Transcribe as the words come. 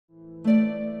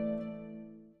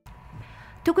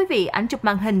Thưa quý vị, ảnh chụp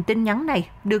màn hình tin nhắn này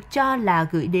được cho là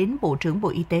gửi đến Bộ trưởng Bộ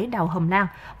Y tế Đào Hồng Lan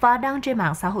và đăng trên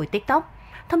mạng xã hội TikTok.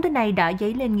 Thông tin này đã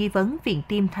dấy lên nghi vấn Viện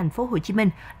Tim TP.HCM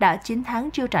đã 9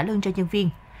 tháng chưa trả lương cho nhân viên.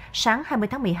 Sáng 20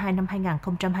 tháng 12 năm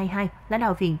 2022, lãnh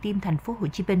đạo Viện Tim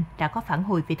TP.HCM đã có phản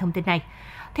hồi về thông tin này.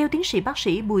 Theo tiến sĩ bác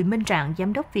sĩ Bùi Minh Trạng,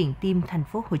 giám đốc Viện Tim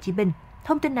TP.HCM,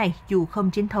 thông tin này dù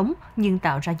không chính thống nhưng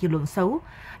tạo ra dư luận xấu.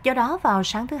 Do đó, vào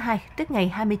sáng thứ Hai, tức ngày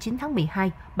 29 tháng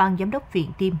 12, Ban Giám đốc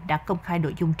Viện Tim đã công khai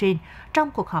nội dung trên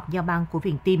trong cuộc họp giao ban của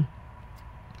Viện Tim.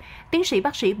 Tiến sĩ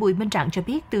bác sĩ Bùi Minh Trạng cho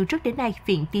biết từ trước đến nay,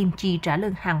 Viện Tim chỉ trả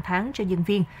lương hàng tháng cho nhân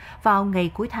viên vào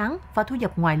ngày cuối tháng và thu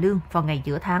nhập ngoài lương vào ngày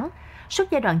giữa tháng. Suốt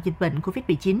giai đoạn dịch bệnh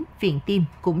COVID-19, Viện Tim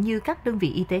cũng như các đơn vị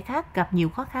y tế khác gặp nhiều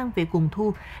khó khăn về nguồn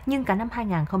thu, nhưng cả năm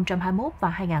 2021 và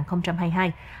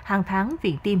 2022, hàng tháng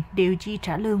Viện Tim đều chi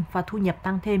trả lương và thu nhập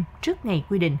tăng thêm trước ngày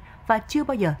quy định và chưa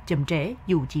bao giờ chậm trễ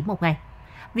dù chỉ một ngày.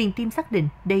 Viện Tim xác định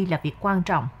đây là việc quan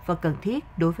trọng và cần thiết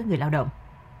đối với người lao động.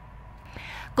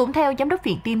 Cũng theo Giám đốc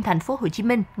Viện Tim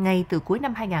TP.HCM, ngay từ cuối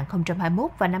năm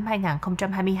 2021 và năm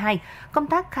 2022, công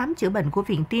tác khám chữa bệnh của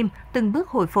Viện Tim từng bước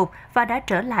hồi phục và đã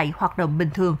trở lại hoạt động bình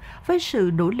thường với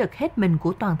sự nỗ lực hết mình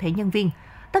của toàn thể nhân viên.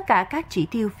 Tất cả các chỉ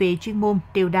tiêu về chuyên môn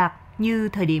đều đạt như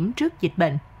thời điểm trước dịch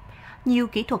bệnh. Nhiều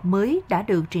kỹ thuật mới đã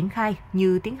được triển khai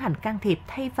như tiến hành can thiệp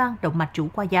thay van động mạch chủ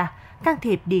qua da, can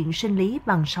thiệp điện sinh lý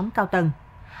bằng sóng cao tần.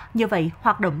 Như vậy,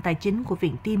 hoạt động tài chính của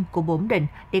Viện Tim cũng ổn định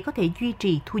để có thể duy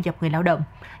trì thu nhập người lao động,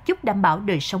 giúp đảm bảo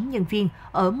đời sống nhân viên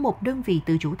ở một đơn vị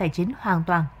tự chủ tài chính hoàn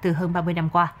toàn từ hơn 30 năm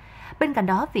qua. Bên cạnh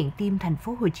đó, Viện Tim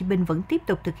TP.HCM vẫn tiếp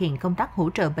tục thực hiện công tác hỗ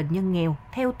trợ bệnh nhân nghèo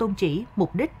theo tôn chỉ,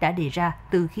 mục đích đã đề ra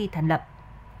từ khi thành lập.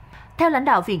 Theo lãnh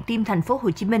đạo Viện Tim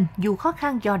TP.HCM, dù khó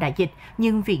khăn do đại dịch,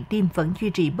 nhưng Viện Tim vẫn duy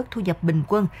trì mức thu nhập bình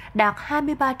quân đạt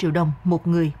 23 triệu đồng một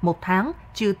người một tháng,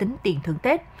 chưa tính tiền thưởng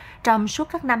Tết. Trong suốt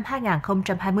các năm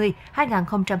 2020,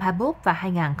 2021 và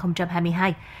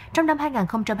 2022. Trong năm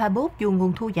 2021, dù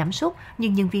nguồn thu giảm sút,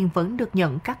 nhưng nhân viên vẫn được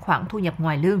nhận các khoản thu nhập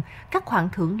ngoài lương, các khoản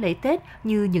thưởng lễ Tết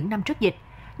như những năm trước dịch.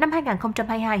 Năm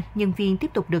 2022, nhân viên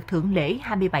tiếp tục được thưởng lễ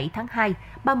 27 tháng 2,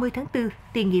 30 tháng 4,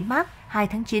 tiền nghỉ mát 2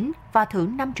 tháng 9 và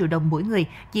thưởng 5 triệu đồng mỗi người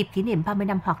dịp kỷ niệm 30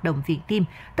 năm hoạt động Viện Tim,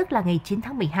 tức là ngày 9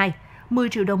 tháng 12, 10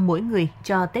 triệu đồng mỗi người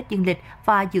cho Tết dương lịch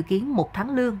và dự kiến 1 tháng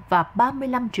lương và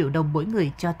 35 triệu đồng mỗi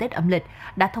người cho Tết âm lịch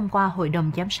đã thông qua Hội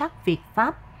đồng Giám sát Việt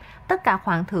Pháp. Tất cả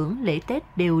khoản thưởng lễ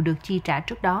Tết đều được chi trả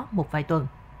trước đó một vài tuần.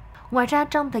 Ngoài ra,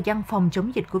 trong thời gian phòng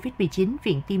chống dịch COVID-19,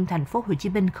 Viện Tim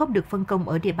TP.HCM không được phân công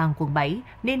ở địa bàn quận 7,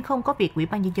 nên không có việc Ủy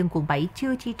ban Nhân dân quận 7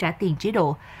 chưa chi trả tiền chế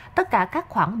độ. Tất cả các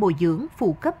khoản bồi dưỡng,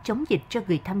 phụ cấp chống dịch cho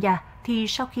người tham gia, thì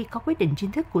sau khi có quyết định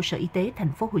chính thức của Sở Y tế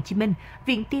TP.HCM,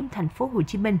 Viện Tim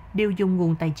TP.HCM đều dùng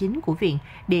nguồn tài chính của Viện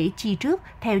để chi trước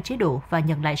theo chế độ và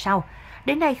nhận lại sau.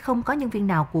 Đến nay, không có nhân viên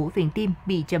nào của Viện Tim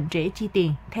bị chậm trễ chi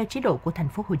tiền theo chế độ của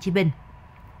TP.HCM.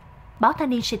 Báo Thanh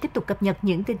Niên sẽ tiếp tục cập nhật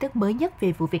những tin tức mới nhất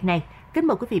về vụ việc này. Kính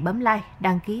mời quý vị bấm like,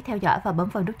 đăng ký theo dõi và bấm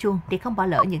vào nút chuông để không bỏ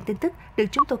lỡ những tin tức được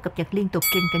chúng tôi cập nhật liên tục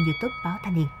trên kênh YouTube Báo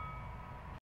Thanh Niên.